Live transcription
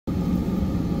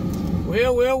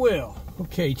Well.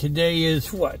 Okay, today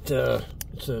is what? I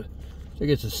think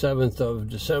it's the 7th of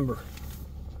December.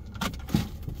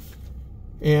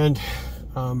 And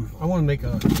I want to make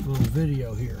a little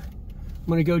video here. I'm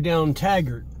going to go down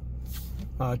Taggart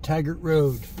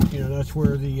Road. You know, that's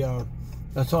where the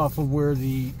that's off of where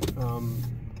the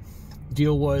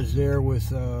deal was there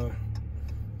with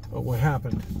what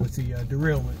happened with the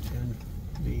derailment and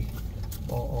the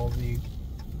all the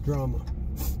drama.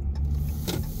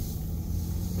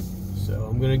 So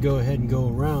I'm going to go ahead and go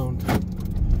around,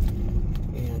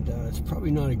 and it's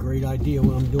probably not a great idea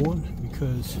what I'm doing,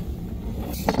 because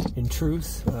in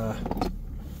truth, I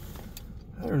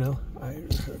don't know, I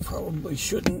probably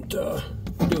shouldn't do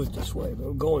it this way, but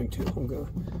I'm going to.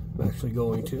 I'm actually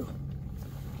going to.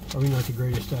 Probably not the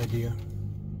greatest idea.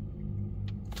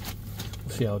 We'll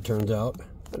see how it turns out.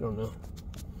 I don't know.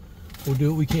 We'll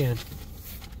do what we can.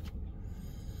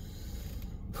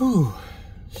 Whew.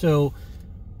 So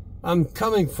I'm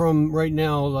coming from right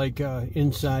now, like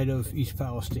inside of East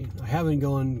Palestine. I haven't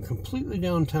gone completely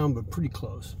downtown, but pretty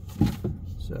close.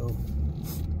 So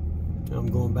now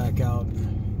I'm going back out.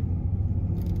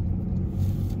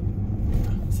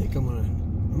 Yeah, I think I'm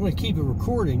gonna keep it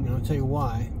recording, and I'll tell you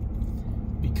why.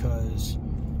 Because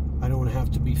I don't want to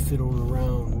have to be fiddling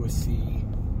around with the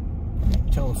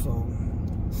telephone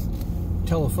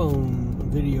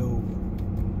video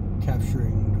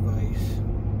capturing device.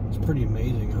 It's pretty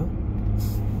amazing, huh?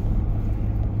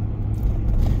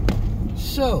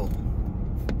 So,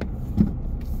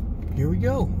 here we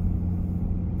go.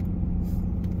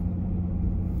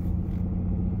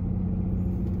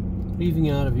 Leaving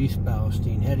out of East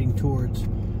Palestine, heading towards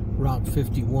Route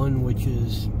 51, which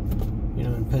is, you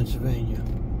know, in Pennsylvania.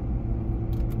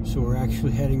 So we're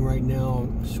actually heading right now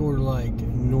sort of like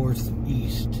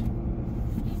northeast.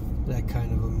 That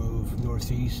kind of a move,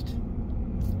 northeast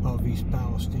of East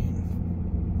Palestine.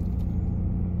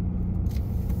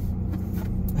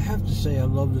 I have to say I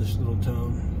love this little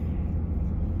town.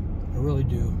 I really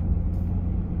do.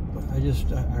 I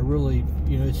really,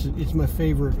 you know, it's my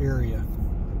favorite area,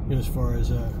 you know, as far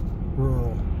as a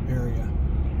rural area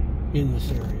in this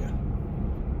area.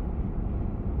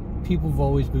 People have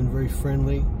always been very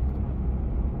friendly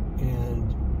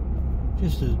and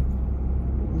just a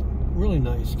really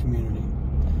nice community.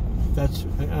 That's,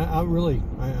 I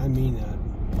mean that.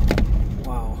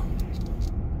 Wow.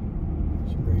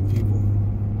 Some great people.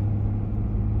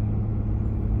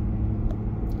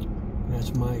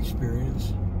 That's my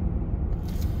experience.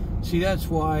 See, that's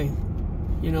why,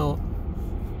 you know,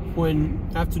 when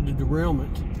after the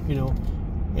derailment, you know,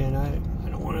 and I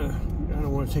don't want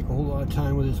to take a whole lot of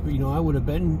time with this, but you know, I would have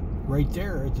been right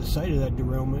there at the site of that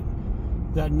derailment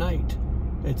that night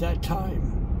at that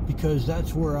time, because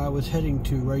that's where I was heading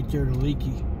to, right there to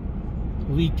Leaky,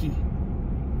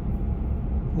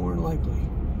 more than likely.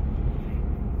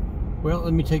 Well,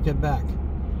 let me take that back.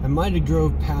 I might have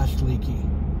drove past Leaky,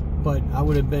 but I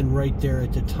would have been right there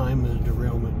at the time of the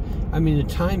derailment. I mean, the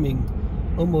timing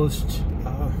almost,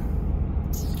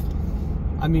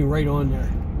 I mean, right on there,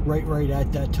 right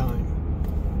at that time.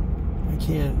 I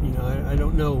can't, you know, I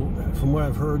don't know. From what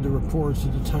I've heard, the reports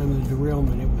at the time of the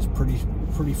derailment, it was pretty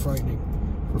frightening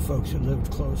for folks that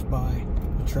lived close by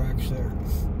the tracks there.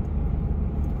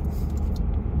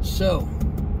 So,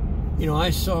 you know, I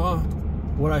saw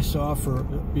what I saw for,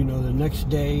 you know, the next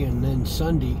day, and then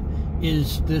Sunday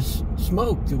is this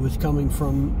smoke that was coming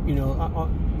from, you know,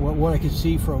 what I could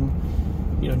see from,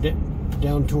 you know,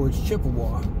 down towards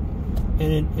Chippewa,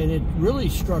 and it really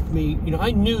struck me. You know,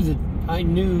 I knew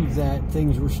that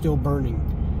things were still burning,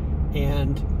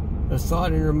 and a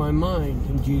thought entered my mind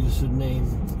in Jesus'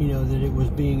 name, you know, that it was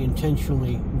being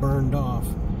intentionally burned off,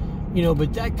 you know.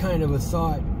 But that kind of a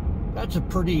thought, that's a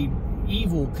pretty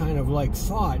evil kind of like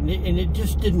thought, and it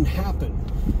just didn't happen.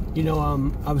 You know,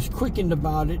 I was quickened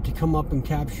about it to come up and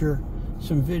capture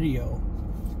some video,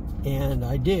 and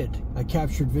I did. I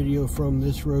captured video from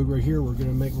this road right here. We're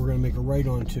gonna make a right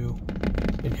onto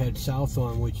and head south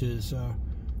on, which is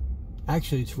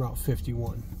actually it's Route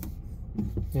 51,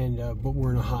 and but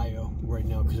we're in Ohio right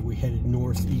now because we headed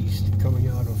northeast coming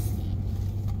out of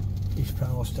East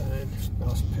Palestine.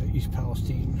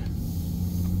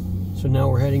 So now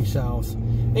we're heading south.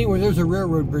 Anyway, there's a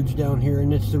railroad bridge down here,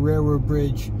 and it's the railroad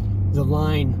bridge, the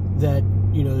line that,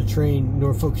 you know, the train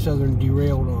Norfolk Southern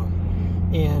derailed on.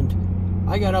 And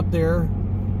I got up there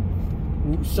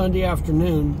Sunday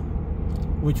afternoon,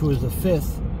 which was the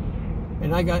 5th,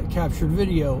 and I got captured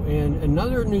video, and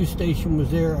another news station was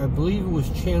there. I believe it was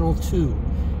Channel 2.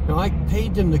 Now, I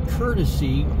paid them the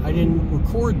courtesy. I didn't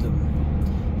record them.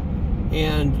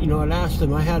 And, you know, I'd asked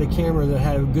them, I had a camera that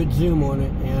had a good zoom on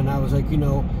it, and I was like, you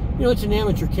know, you know, it's an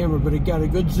amateur camera, but it got a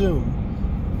good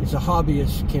zoom. It's a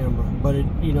hobbyist camera, but it,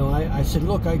 you know, I said,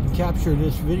 look, I can capture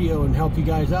this video and help you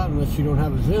guys out unless you don't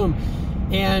have a zoom.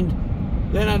 And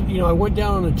then I went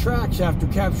down on the tracks after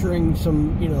capturing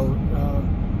some,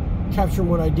 capturing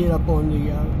what I did up on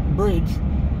the bridge.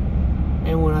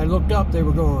 And when I looked up, they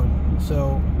were gone.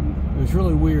 So it was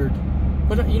really weird.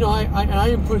 But you know, I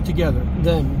didn't put it together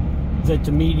then that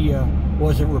the media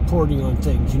wasn't reporting on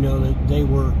things. You know, that they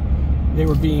were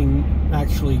being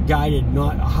actually guided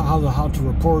not how to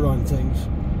report on things.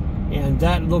 And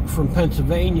that look from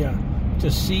Pennsylvania to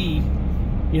see,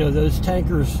 you know, those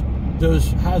tankers,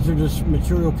 those hazardous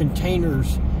material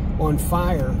containers on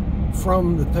fire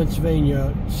from the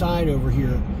Pennsylvania side over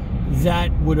here, that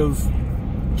would have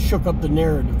shook up the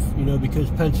narrative, you know, because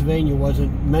Pennsylvania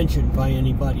wasn't mentioned by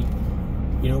anybody.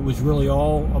 You know, it was really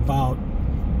all about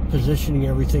positioning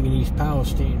everything in East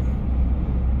Palestine.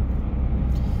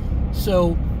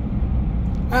 So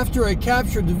after I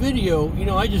captured the video, you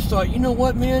know, I just thought, you know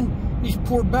what, man, these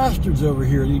poor bastards over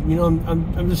here. You know,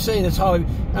 I'm just saying, that's how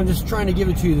I'm just trying to give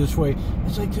it to you this way.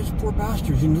 It's like, these poor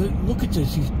bastards. And look at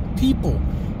this, these people.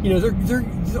 You know, they're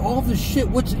all this shit.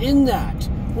 What's in that?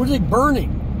 What are they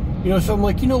burning? You know, so I'm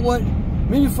like, you know what?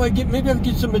 Maybe if I get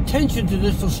some attention to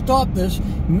this, they'll stop this.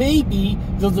 Maybe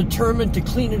they'll determine to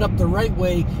clean it up the right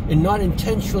way and not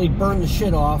intentionally burn the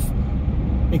shit off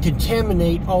and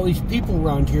contaminate all these people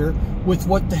around here with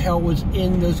what the hell was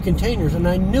in those containers. And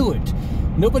I knew it.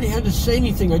 Nobody had to say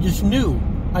anything. I just knew.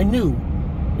 I knew.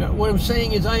 What I'm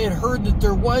saying is, I had heard that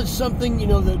there was something, you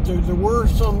know, that there were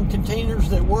some containers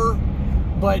that were,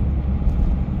 but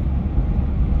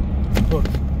look,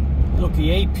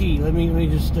 the AP, let me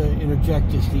just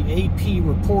interject this. The AP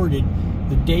reported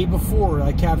the day before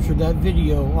I captured that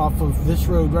video off of this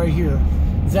road right here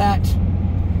that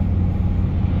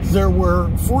there were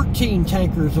 14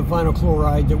 tankers of vinyl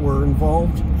chloride that were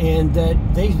involved, and that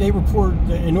they reported,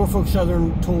 and Norfolk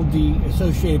Southern told the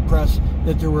Associated Press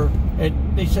that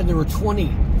they said there were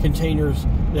 20 containers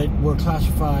that were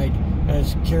classified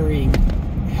as carrying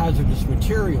hazardous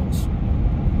materials.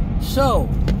 So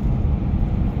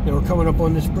they were coming up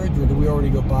on this bridge, or did we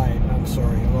already go by it? I'm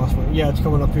sorry, I lost my, yeah, it's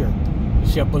coming up here. You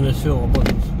see up on this hill, up on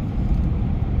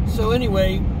this. So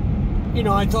anyway, you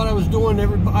know, I thought I was doing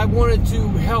I wanted to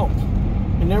help.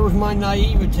 And there was my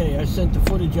naivete. I sent the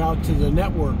footage out to the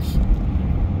networks,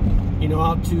 you know,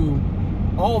 out to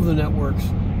all of the networks.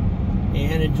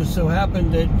 And it just so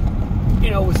happened that, you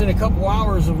know, within a couple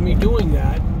hours of me doing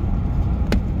that,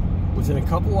 within a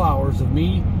couple hours of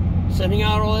me sending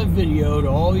out all that video to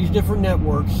all these different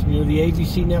networks, you know, the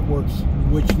ABC networks,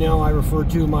 which now I refer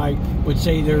to would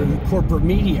say they're corporate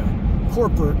media,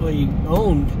 corporately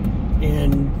owned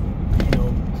and, you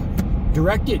know,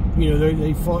 directed. You know,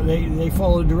 they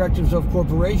follow directives of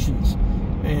corporations.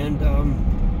 And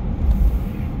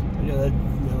you know, that,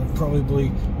 you know,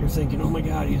 probably you're thinking, oh my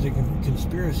God, he's a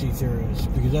conspiracy theorist,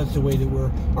 because that's the way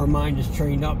that our mind is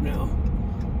trained up now.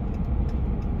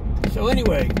 So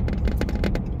anyway,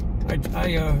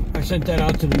 I sent that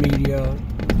out to the media,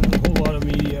 a whole lot of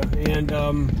media, and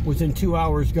within 2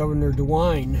 hours, Governor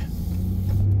DeWine,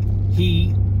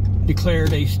 he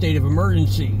declared a state of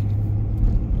emergency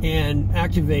and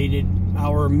activated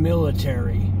our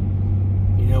military,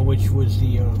 you know, which was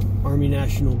the Army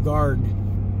National Guard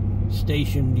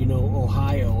stationed, you know,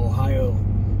 Ohio,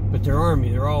 but they're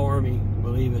Army, they're all Army,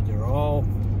 believe it, they're all,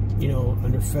 you know,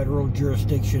 under federal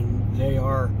jurisdiction.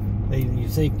 You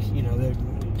think, you know,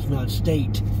 it's not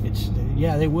state, it's,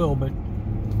 yeah, they will, but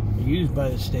they're used by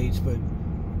the states. But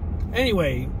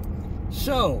anyway,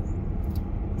 so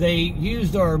they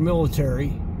used our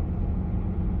military,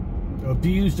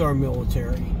 abused our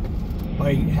military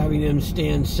by having them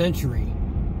stand sentry,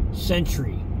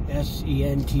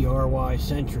 S-E-N-T-R-Y,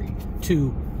 sentry,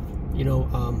 to, you know,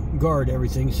 guard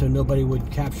everything so nobody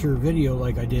would capture video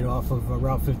like I did off of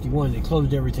Route 51. They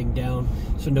closed everything down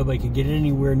so nobody could get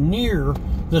anywhere near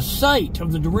the site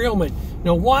of the derailment.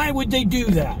 Now, why would they do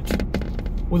that?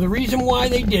 Well, the reason why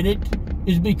they did it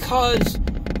is because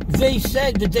they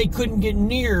said that they couldn't get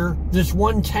near this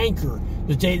one tanker.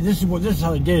 This is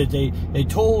how they did it. They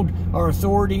told our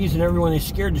authorities and everyone, they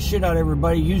scared the shit out of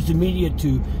everybody, used the media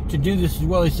to do this as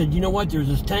well. They said, you know what, there's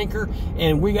this tanker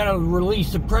and we got to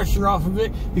release the pressure off of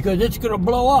it because it's going to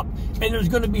blow up, and there's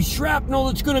going to be shrapnel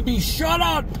that's going to be shot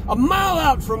out a mile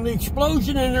out from the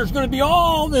explosion, and there's going to be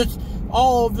all this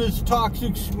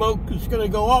toxic smoke that's going to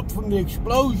go up from the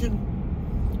explosion.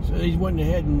 So they went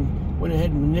ahead and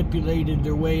manipulated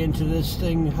their way into this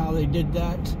thing, how they did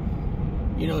that.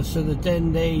 You know, so that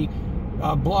then they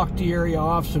blocked the area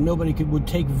off so nobody would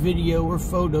take video or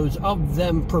photos of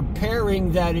them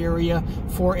preparing that area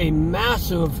for a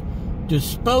massive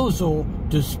disposal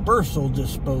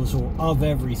of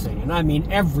everything, and I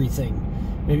mean everything.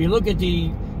 If you look at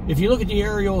the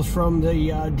aerials from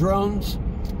the drones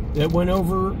that went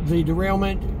over the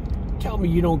derailment, tell me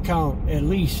you don't count at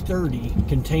least 30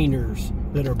 containers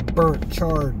that are burnt,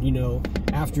 charred, you know,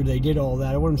 after they did all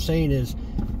that. What I'm saying is,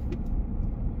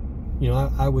 you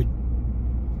know, I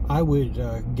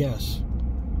would guess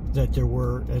that there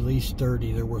were at least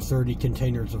 30. There were 30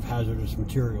 containers of hazardous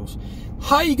materials.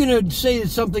 How are you going to say that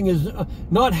something is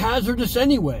not hazardous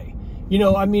anyway? You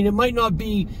know, I mean, it might not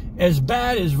be as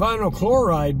bad as vinyl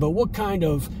chloride, but what kind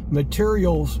of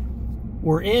materials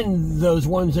were in those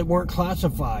ones that weren't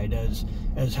classified as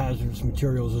hazardous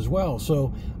materials as well?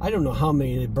 So I don't know how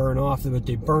many they burn off, but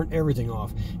they burnt everything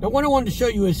off. Now, what I wanted to show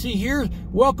you is, see, here's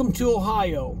welcome to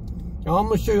Ohio. Now, I'm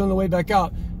going to show you on the way back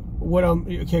out what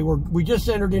we just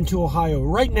entered into Ohio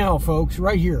right now, folks,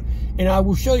 right here, and I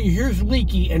will show you. Here's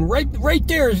Leaky, and right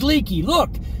there is Leaky.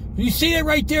 Look, you see it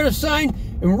right there, the sign,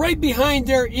 and right behind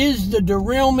there is the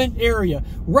derailment area.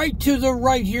 Right to the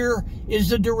right here is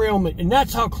the derailment, and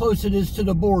that's how close it is to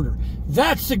the border.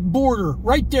 That's the border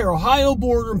right there, Ohio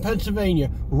border and Pennsylvania,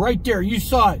 right there. You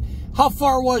saw it. How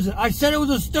far was it? I said it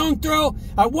was a stone throw.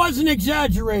 I wasn't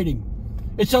exaggerating.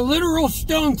 It's a literal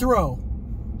stone throw.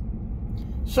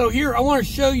 So here, I want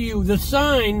to show you the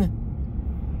sign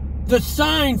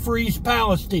for East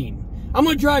Palestine. I'm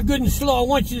going to drive good and slow. I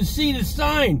want you to see the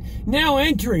sign. Now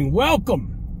entering.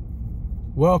 Welcome.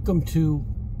 Welcome to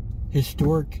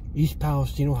historic East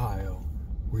Palestine, Ohio,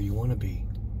 where you want to be.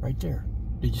 Right there.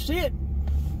 Did you see it?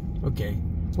 Okay.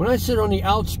 When I said on the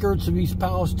outskirts of East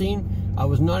Palestine, I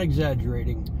was not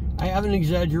exaggerating. I haven't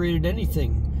exaggerated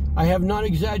anything. I have not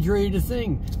exaggerated a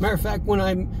thing. Matter of fact, when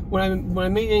I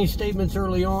made any statements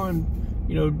early on,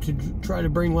 you know, to try to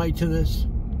bring light to this,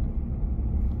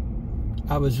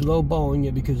 I was lowballing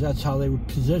it because that's how they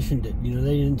positioned it. You know,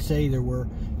 they didn't say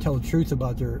tell the truth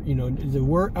about their, you know,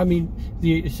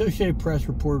 the Associated Press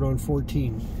reported on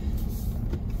 14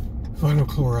 vinyl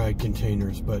chloride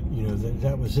containers, but, you know,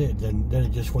 that was it. Then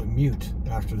it just went mute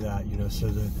after that, you know. So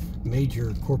the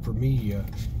major corporate media,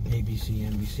 ABC,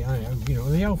 NBC, you know,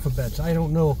 the alphabets, I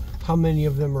don't know how many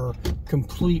of them are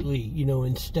completely, you know,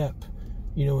 in step,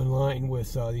 you know, in line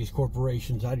with these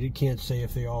corporations. I can't say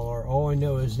if they all are. All I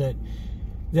know is that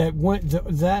that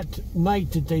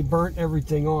night that they burnt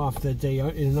everything off, that they in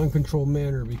an uncontrolled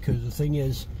manner, because the thing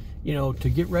is, you know, to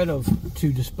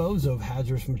dispose of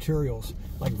hazardous materials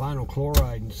like vinyl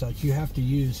chloride and such, you have to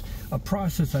use a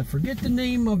process. I forget the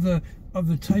name of the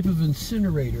type of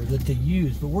incinerator that they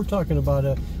use, but we're talking about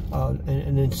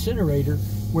an incinerator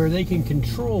where they can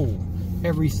control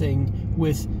everything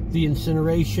with the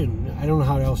incineration. I don't know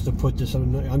how else to put this.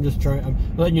 I'm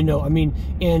letting you know. I mean,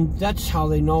 and that's how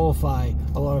they nullify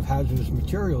a lot of hazardous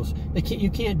materials.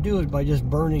 You can't do it by just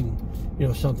burning, you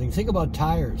know, something. Think about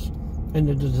tires and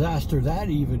the disaster that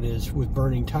even is with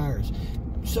burning tires.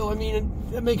 So, I mean,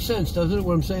 that makes sense, doesn't it,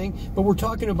 what I'm saying? But we're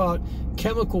talking about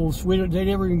chemicals. They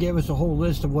never even gave us a whole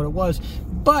list of what it was.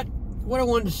 But what I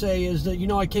wanted to say is that, you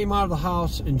know, I came out of the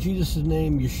house in Jesus'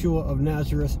 name, Yeshua of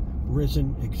Nazareth,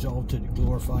 risen, exalted,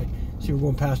 glorified. See, we're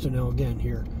going past it now again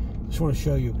here. Just want to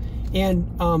show you. And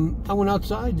I went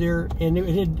outside there, and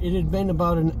it had been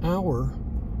about an hour,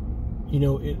 you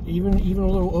know, even a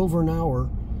little over an hour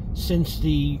since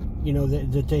the, you know,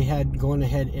 that they had gone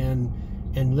ahead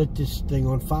and lit this thing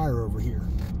on fire over here.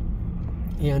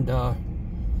 And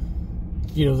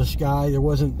you know, the sky, there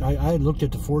wasn't, I had looked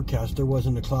at the forecast, there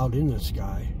wasn't a cloud in the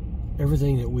sky.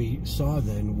 Everything that we saw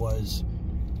then was,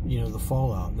 you know, the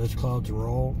fallout. Those clouds were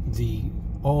all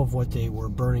of what they were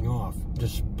burning off,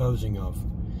 disposing of.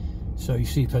 So you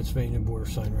see Pennsylvania border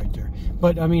sign right there.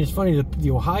 But I mean, it's funny that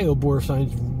the Ohio border sign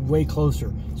is way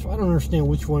closer. So I don't understand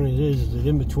which one it is. Is it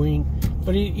in between?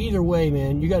 But either way,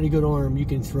 man, you got a good arm you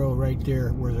can throw right there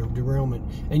where the derailment.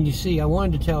 And you see, I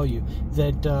wanted to tell you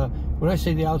that when I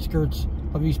say the outskirts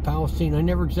of East Palestine, I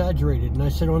never exaggerated. And I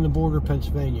said on the border of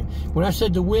Pennsylvania. When I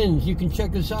said the winds, you can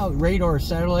check this out, radar,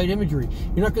 satellite imagery.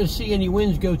 You're not going to see any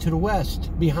winds go to the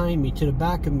west behind me, to the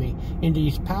back of me, into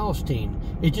East Palestine.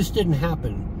 It just didn't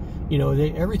happen. You know,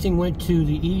 everything went to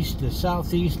the east, the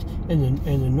southeast, and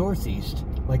the northeast.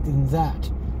 Like that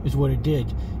is what it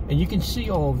did. And you can see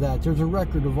all of that. There's a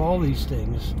record of all these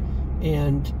things.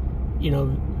 And, you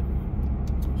know,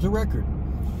 there's a record.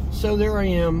 So there I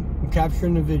am. I'm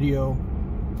capturing the video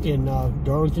in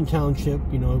Darlington Township.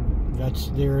 You know, that's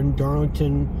there in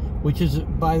Darlington, which is,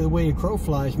 by the way, a crow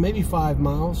flies, maybe 5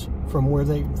 miles from where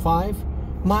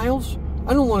 5 miles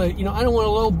I don't want to, you know, I don't want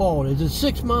to lowball it. Is it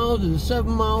 6 miles? Is it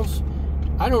 7 miles?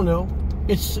 I don't know.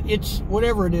 It's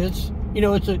whatever it is. You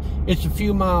know, it's a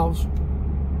few miles.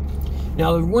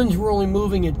 Now the winds were only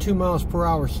moving at 2 miles per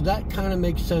hour, so that kind of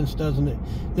makes sense, doesn't it?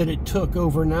 That it took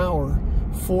over an hour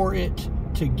for it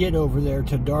to get over there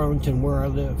to Darlington, where I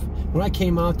live. When I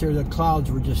came out there, the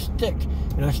clouds were just thick,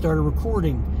 and I started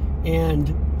recording. And,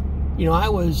 you know, I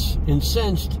was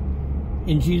incensed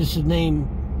in Jesus' name,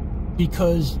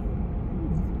 because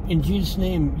in Jesus'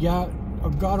 name, yeah,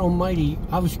 God Almighty,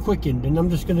 I was quickened, and I'm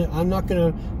not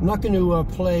gonna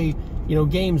play, you know,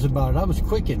 games about it. I was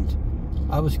quickened.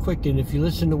 I was quickened. If you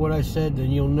listen to what I said,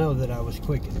 then you'll know that I was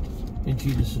quickened. In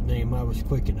Jesus' name, I was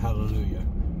quickened. Hallelujah.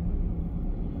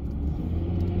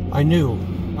 I knew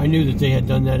that they had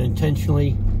done that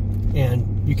intentionally,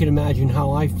 and you can imagine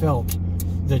how I felt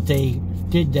that they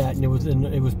did that, and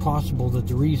it was possible that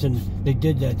the reason they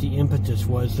did that, the impetus,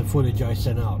 was the footage I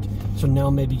sent out. So now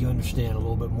maybe you understand a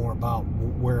little bit more about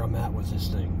where I'm at with this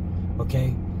thing.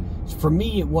 Okay, so for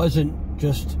me, it wasn't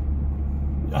just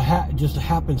a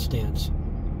happenstance.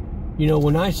 You know,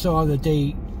 when I saw that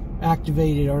they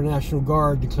activated our National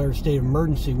Guard, declared a state of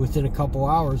emergency within a couple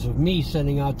hours of me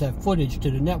sending out that footage to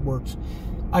the networks,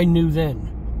 I knew then.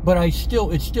 But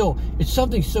it's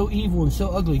something so evil and so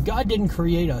ugly. God didn't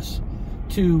create us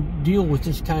to deal with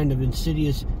this kind of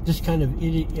insidious, this kind of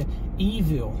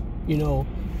evil. You know,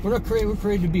 we're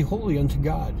created to be holy unto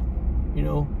God. You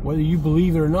know, whether you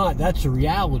believe it or not, that's a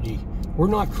reality.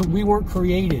 We weren't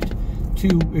created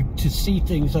to see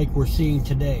things like we're seeing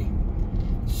today.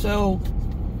 So,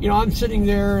 you know, I'm sitting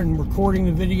there and recording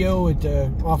the video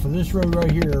off of this road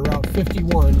right here, Route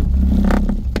 51,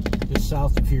 just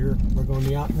south of here. We're going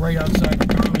right outside of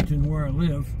Darlington, where I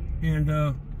live.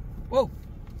 And, whoa.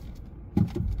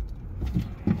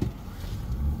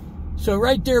 So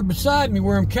right there beside me,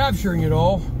 where I'm capturing it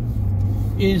all,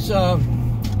 is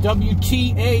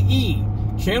WTAE,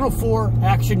 Channel 4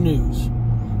 Action News.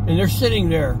 And they're sitting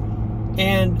there.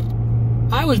 And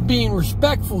I was being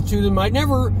respectful to them. I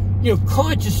never, you know,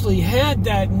 consciously had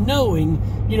that knowing.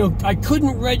 You know, I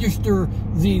couldn't register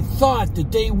the thought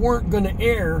that they weren't going to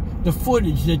air the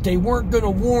footage, that they weren't going to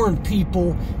warn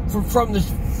people from this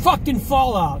fucking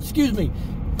fallout. Excuse me.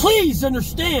 Please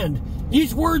understand,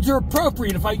 these words are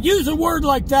appropriate. If I use a word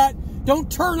like that,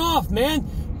 don't turn off, man.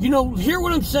 You know, hear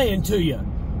what I'm saying to you.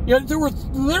 You know, there were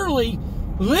literally,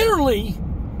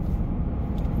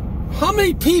 how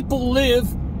many people live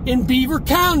in Beaver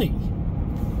County?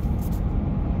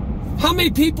 How many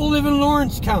people live in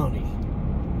Lawrence County?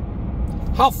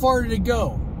 How far did it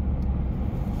go?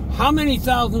 How many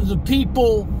thousands of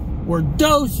people were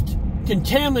dosed,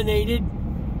 contaminated?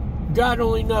 God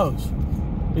only knows.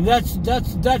 And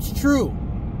that's true.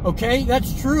 Okay?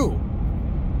 That's true.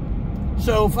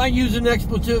 So if I use an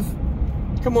expletive,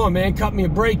 come on, man, cut me a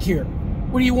break here.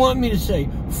 What do you want me to say?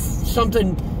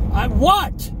 Something,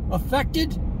 what?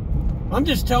 Affected? I'm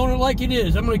just telling it like it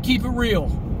is. I'm going to keep it real.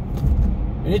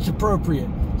 And it's appropriate.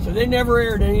 So they never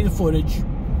aired any of the footage.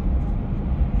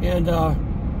 And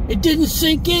it didn't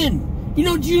sink in. You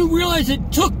know, do you realize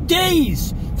it took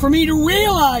days for me to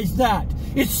realize that?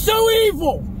 It's so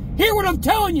evil. Hear what I'm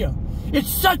telling you. It's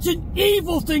such an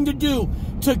evil thing to do,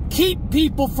 to keep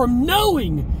people from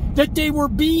knowing that they were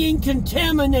being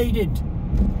contaminated.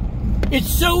 It's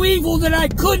so evil that I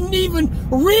couldn't even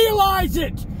realize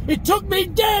it. It took me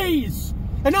days,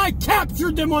 and I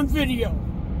captured them on video.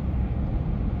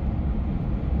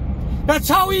 That's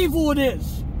how evil it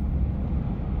is.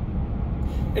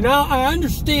 And now I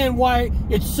understand why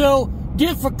it's so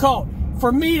difficult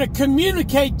for me to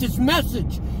communicate this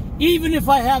message, even if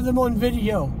I have them on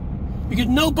video, because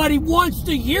nobody wants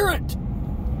to hear it.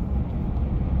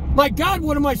 My God,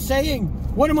 what am I saying?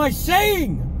 What am I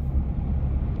saying?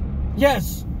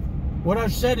 Yes, what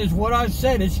I've said is what I've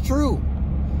said. It's true.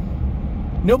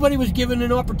 Nobody was given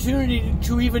an opportunity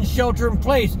to even shelter in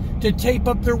place, to tape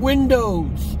up their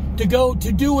windows, to go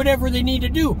to do whatever they need to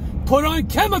do. Put on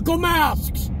chemical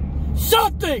masks.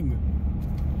 Something.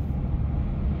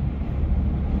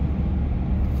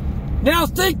 Now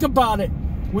think about it.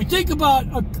 We think about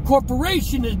a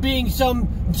corporation as being some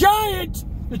giant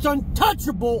that's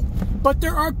untouchable, but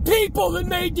there are people that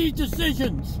made these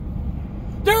decisions.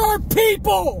 There are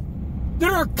people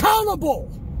that are accountable.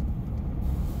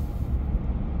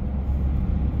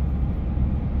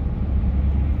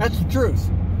 That's the truth.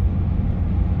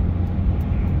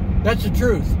 That's the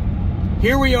truth.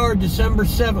 Here we are, December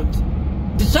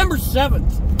 7th. December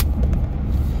 7th.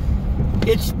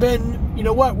 It's been, you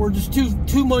know what, we're just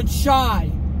two months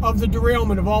shy of the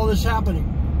derailment of all this happening.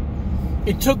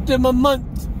 It took them a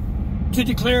month to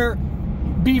declare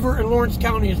Beaver and Lawrence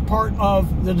County is part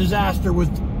of the disaster with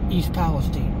East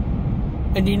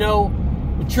Palestine. And you know,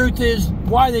 the truth is,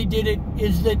 why they did it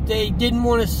is that they didn't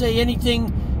want to say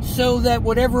anything so that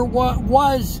whatever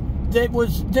was that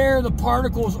was there, the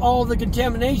particles, all the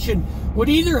contamination, would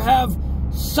either have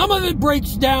some of it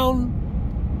breaks down,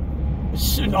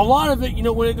 a lot of it, you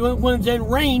know, when it then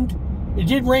rained, it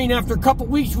did rain after a couple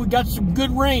weeks, we got some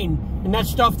good rain, and that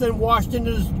stuff then went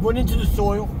into the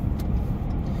soil,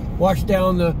 washed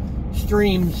down the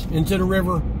streams into the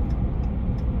river.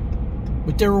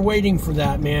 But they were waiting for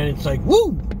that, man. It's like,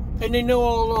 woo! And they know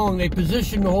all along, they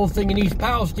positioned the whole thing in East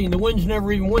Palestine. The winds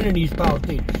never even went in East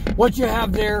Palestine. What you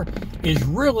have there is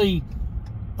really,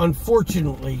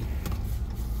 unfortunately,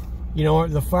 you know,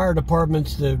 the fire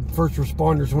departments, the first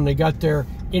responders, when they got there,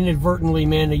 inadvertently,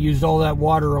 man, they used all that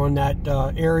water on that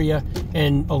area,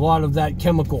 and a lot of that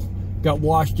chemical got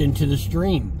washed into the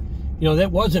stream. You know,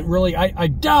 that wasn't really, I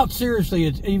doubt seriously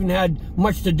it's even had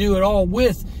much to do at all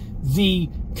with the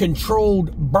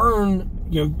controlled burn,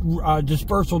 you know,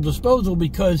 disposal,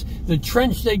 because the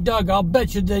trench they dug, I'll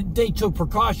bet you that they took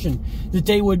precaution that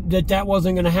that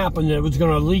wasn't going to happen, that it was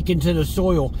going to leak into the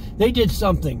soil. They did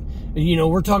something. You know,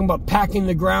 we're talking about packing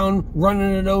the ground,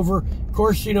 running it over. Of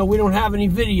course, you know, we don't have any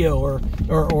video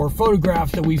or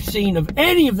photographs that we've seen of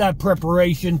any of that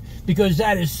preparation, because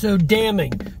that is so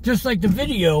damning. Just like the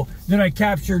video that I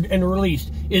captured and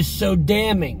released is so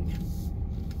damning.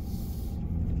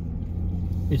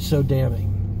 It's so damning.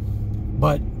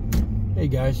 But, hey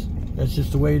guys, that's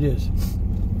just the way it is.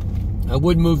 I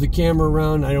would move the camera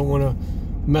around. I don't want to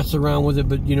mess around with it,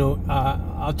 but, you know,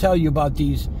 I'll tell you about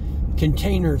these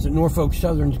containers that Norfolk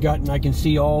Southern's got, and I can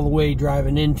see all the way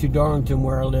driving into Darlington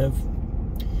where I live.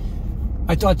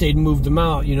 I thought they'd moved them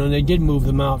out, you know, and they did move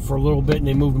them out for a little bit, and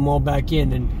they moved them all back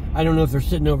in. And I don't know if they're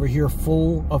sitting over here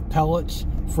full of pellets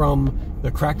from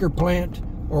the cracker plant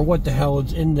or what the hell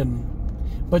is in them.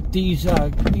 But these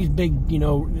big, you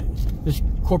know, these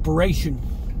corporations,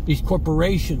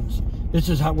 this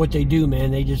is what they do,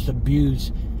 man. They just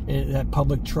abuse that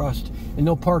public trust, and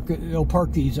they'll park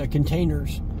these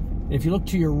containers. And if you look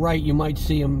to your right, you might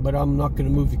see them, but I'm not going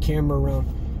to move the camera around.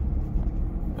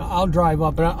 I'll drive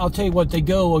up, and I'll tell you what, they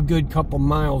go a good couple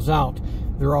miles out.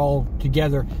 They're all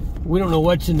together. We don't know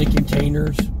what's in the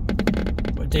containers,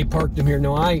 but they parked them here.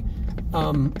 Now, I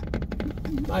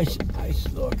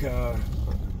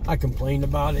complained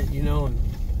about it, you know, and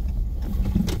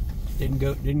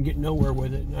didn't get nowhere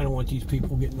with it. I don't want these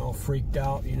people getting all freaked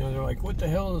out, you know. They're like, what the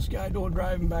hell is this guy doing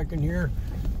driving back in here?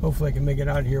 Hopefully I can make it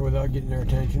out of here without getting their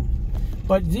attention.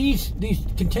 But these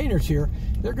containers here,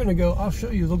 they're going to go, I'll show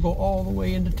you, they'll go all the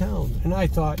way into town. And I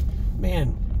thought,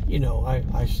 man, you know, I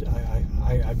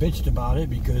bitched about it,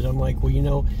 because I'm like, well, you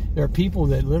know, there are people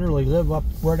that literally live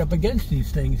right up against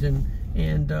these things, and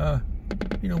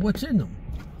you know, what's in them?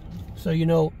 So, you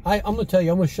know, I'm going to tell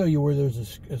you, I'm going to show you where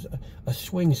there's a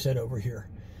swing set over here.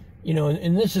 You know,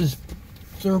 and this is,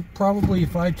 so probably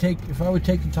if I would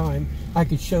take the time, I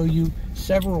could show you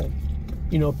several,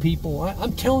 you know, people.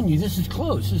 I'm telling you, this is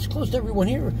close. It's close to everyone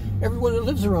here, everyone that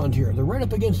lives around here. They're right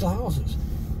up against the houses.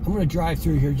 I'm going to drive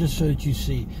through here just so that you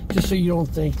see, just so you don't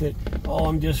think that, oh,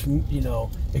 I'm just, you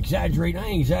know, exaggerating. I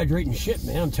ain't exaggerating shit,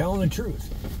 man. I'm telling the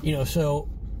truth. You know, so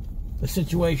the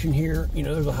situation here, you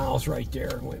know, there's a house right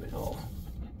there. Wait a minute. Oh,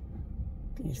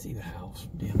 can you see the house?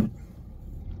 Damn it.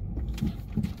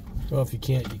 Well, if you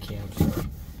can't, you can't. So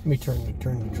let me turn the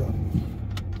truck.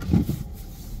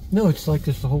 No, it's like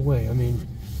this the whole way. I mean,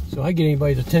 so I get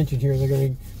anybody's attention here,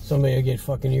 somebody will get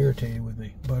fucking irritated with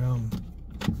me. But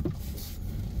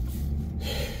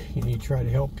you need to try to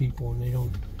help people, and they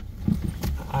don't.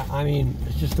 I mean,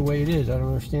 it's just the way it is. I don't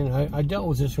understand it. I dealt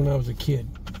with this when I was a kid.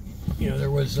 You know,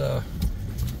 there was a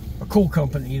coal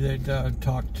company that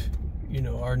talked, you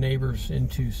know, our neighbors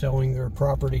into selling their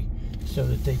property so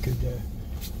that they could,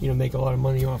 you know, make a lot of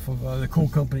money off of the coal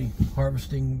company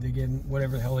harvesting. They gave them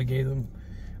whatever the hell they gave them.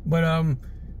 But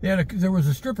there was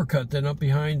a stripper cut then up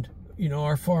behind, you know,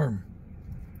 our farm,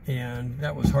 and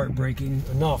that was heartbreaking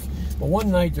enough. But one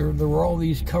night there were all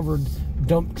these covered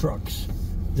dump trucks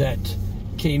that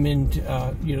came into,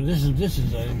 you know, this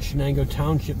is in Shenango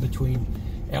Township between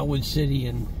Elwood City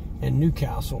and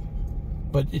Newcastle,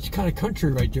 but it's kind of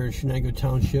country right there in Shenango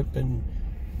Township. And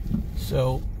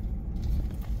so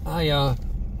I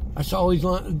saw all these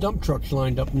dump trucks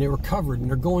lined up, and they were covered, and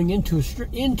they're going into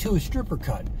a stripper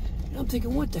cut. And I'm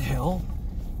thinking, what the hell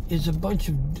is a bunch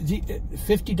of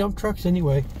 50 dump trucks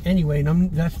anyway?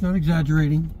 And that's not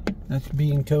exaggerating. That's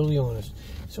being totally honest.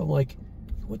 So I'm like,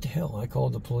 what the hell? I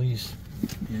called the police,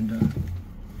 and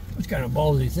it's kind of a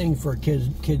ballsy thing for a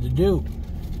kid to do.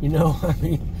 You know, I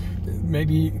mean,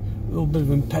 maybe little bit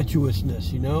of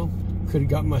impetuousness, you know. Could have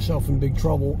gotten myself in big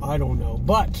trouble. I don't know.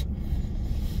 But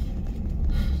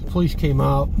the police came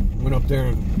out, went up there,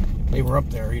 and they were up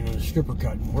there, you know, the stripper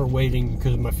cut. We're waiting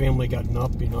because my family gotten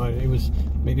up, you know. It was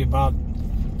maybe about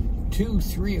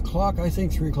 3 o'clock, I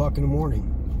think, 3 o'clock in the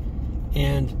morning.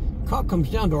 And cop comes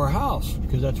down to our house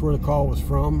because that's where the call was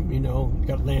from, you know.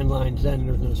 Got landlines then,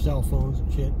 there's no cell phones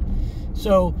and shit.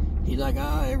 So he's like,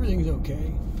 everything's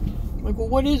okay. I'm like, well,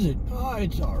 what is it?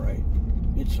 It's all right.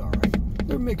 It's all right.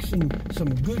 They're mixing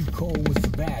some good coal with the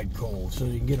bad coal so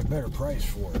they can get a better price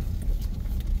for it.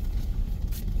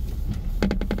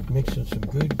 Mixing some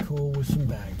good coal with some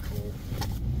bad coal.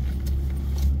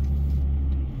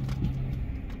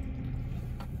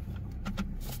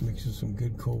 Mixing some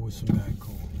good coal with some bad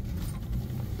coal.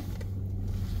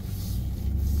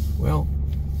 Well,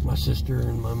 my sister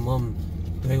and my mom,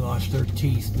 they lost their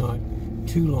teeth not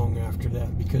too long after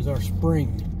that because our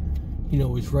spring, you know,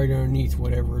 was right underneath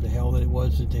whatever the hell that it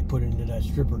was that they put into that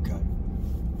stripper cut.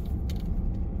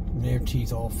 And their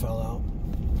teeth all fell out.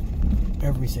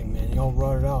 Everything, man, they all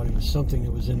rotted out. It was something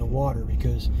that was in the water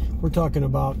because we're talking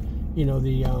about, you know,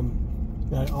 the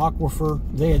that aquifer.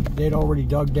 They had already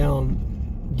dug down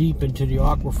deep into the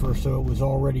aquifer, so it was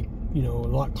already, you know, a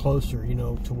lot closer, you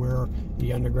know, to where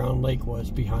the underground lake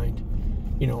was behind,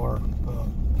 you know, our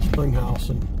spring house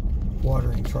and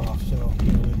watering trough. So,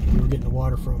 you know, we were getting the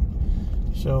water from.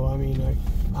 So, I mean,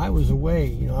 I was away,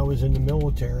 you know, I was in the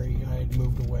military. I had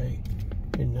moved away,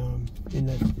 and in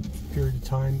that period of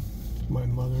time, my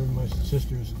mother and my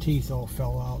sister's teeth all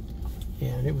fell out,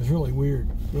 and it was really weird,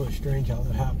 really strange how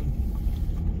that happened.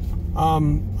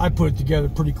 I put it together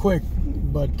pretty quick,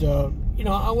 but you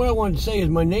know, what I wanted to say is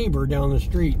my neighbor down the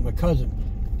street, my cousin,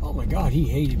 oh my God, he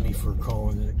hated me for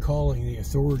calling the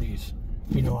authorities,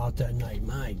 you know, out that night.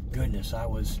 My goodness, I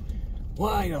was,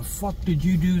 why the fuck did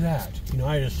you do that? You know,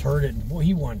 I just heard it, and boy,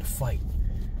 he wanted to fight.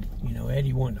 You know,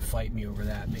 Eddie wanted to fight me over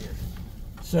that, man.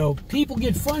 So people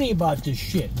get funny about this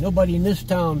shit. Nobody in this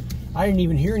town, I didn't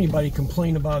even hear anybody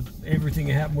complain about everything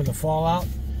that happened with the fallout.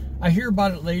 I hear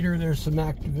about it later. There's some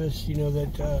activists, you know,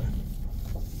 that,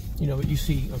 you know, you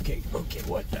see, okay,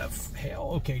 what the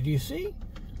hell? Okay, do you see?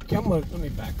 Okay, let me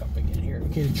back up again here.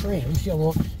 Okay, the train, you see how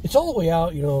long, it's all the way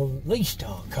out, you know, at least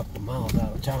a couple of miles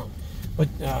out of town. But,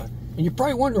 and you're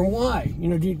probably wondering why, you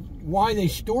know, why they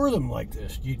store them like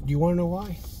this. Do you want to know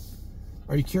why?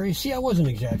 Are you curious? See, I wasn't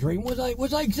exaggerating.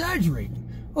 Was I exaggerating?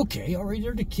 Okay, all right,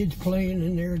 there are the kids playing,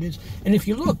 and there it is. And if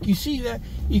you look, you see that,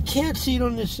 you can't see it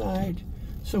on this side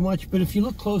so much, but if you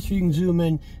look closer, you can zoom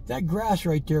in. That grass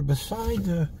right there beside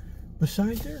there,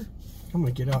 I'm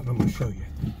gonna get out and I'm gonna show you.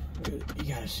 You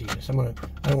gotta see this. I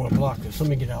don't want to block this. Let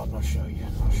me get out and I'll show you.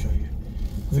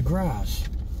 The grass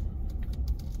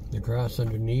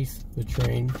underneath the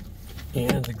train,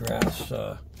 and the grass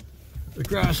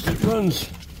that runs.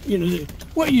 You know,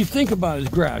 what you think about is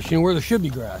grass. You know, where there should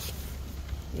be grass.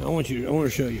 I want to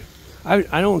show you. I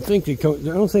don't think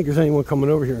there's anyone coming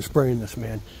over here and spraying this,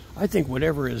 man. I think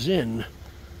whatever is in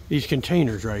these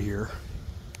containers right here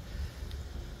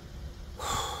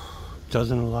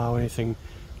doesn't allow anything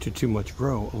to too much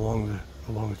grow along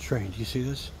the train. Do you see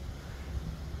this?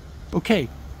 Okay,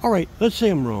 all right. Let's say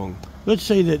I'm wrong. Let's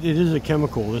say that it is a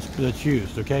chemical that's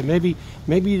used. Okay, maybe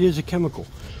it is a chemical.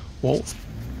 Well,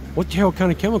 what the hell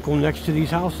kind of chemical next to these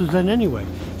houses then anyway?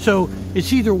 So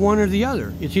it's either one or the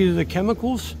other. It's either the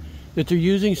chemicals that they're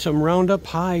using, some Roundup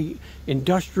high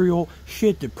industrial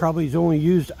shit that probably is only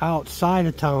used outside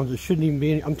of towns. It shouldn't even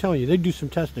be I'm telling you, they do some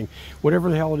testing. Whatever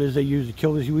the hell it is they use to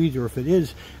kill these weeds, or if it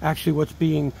is actually what's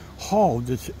being hauled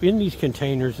that's in these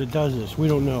containers that does this, we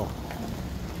don't know.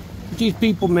 But these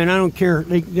people, man, I don't care.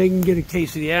 They can get a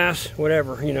case of the ass,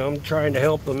 whatever. You know, I'm trying to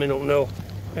help them. They don't know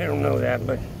that,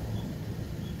 but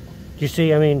you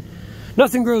see, I mean,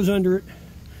 nothing grows under it.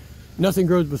 Nothing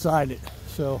grows beside it.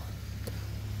 So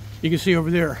you can see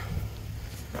over there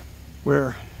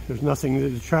where there's nothing,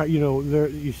 you know, there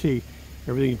you see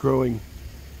everything's growing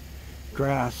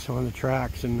grass on the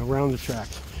tracks and around the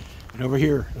tracks. And over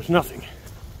here, there's nothing.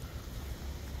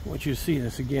 I want you to see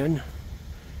this again.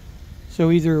 So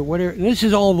either whatever, and this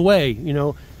is all the way, you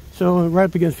know, so right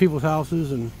up against people's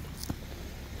houses, and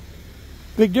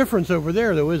big difference over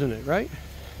there though, isn't it, right?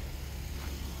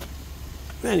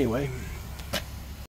 Anyway.